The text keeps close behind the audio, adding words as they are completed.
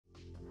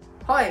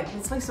Hi,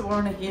 it's Lisa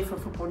Warner here for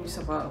Football New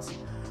South Wales.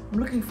 I'm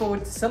looking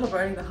forward to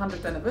celebrating the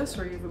 100th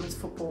anniversary of women's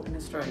football in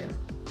Australia.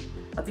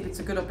 I think it's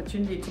a good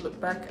opportunity to look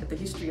back at the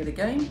history of the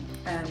game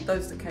and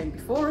those that came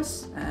before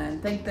us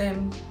and thank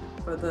them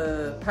for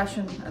the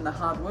passion and the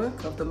hard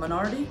work of the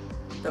minority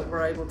that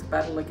were able to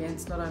battle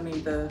against not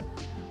only the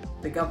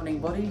governing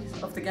body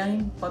of the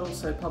game but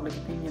also public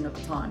opinion at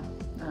the time.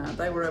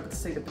 They were able to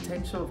see the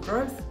potential of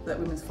growth that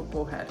women's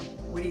football had.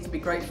 We need to be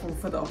grateful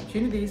for the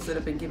opportunities that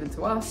have been given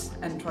to us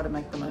and try to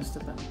make the most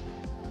of them.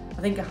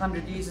 I think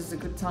 100 years is a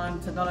good time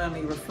to not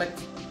only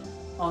reflect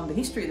on the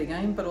history of the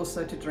game but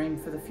also to dream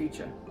for the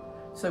future.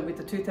 So with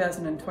the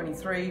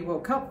 2023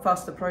 World Cup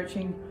fast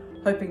approaching,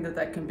 hoping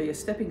that can be a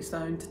stepping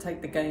stone to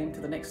take the game to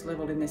the next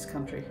level in this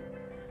country.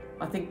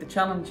 I think the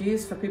challenge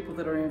is for people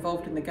that are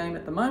involved in the game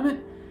at the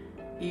moment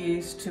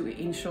is to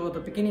ensure the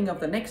beginning of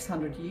the next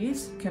 100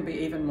 years can be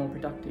even more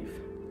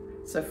productive.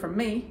 So from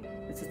me,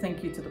 it's a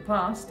thank you to the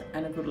past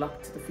and a good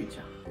luck to the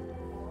future.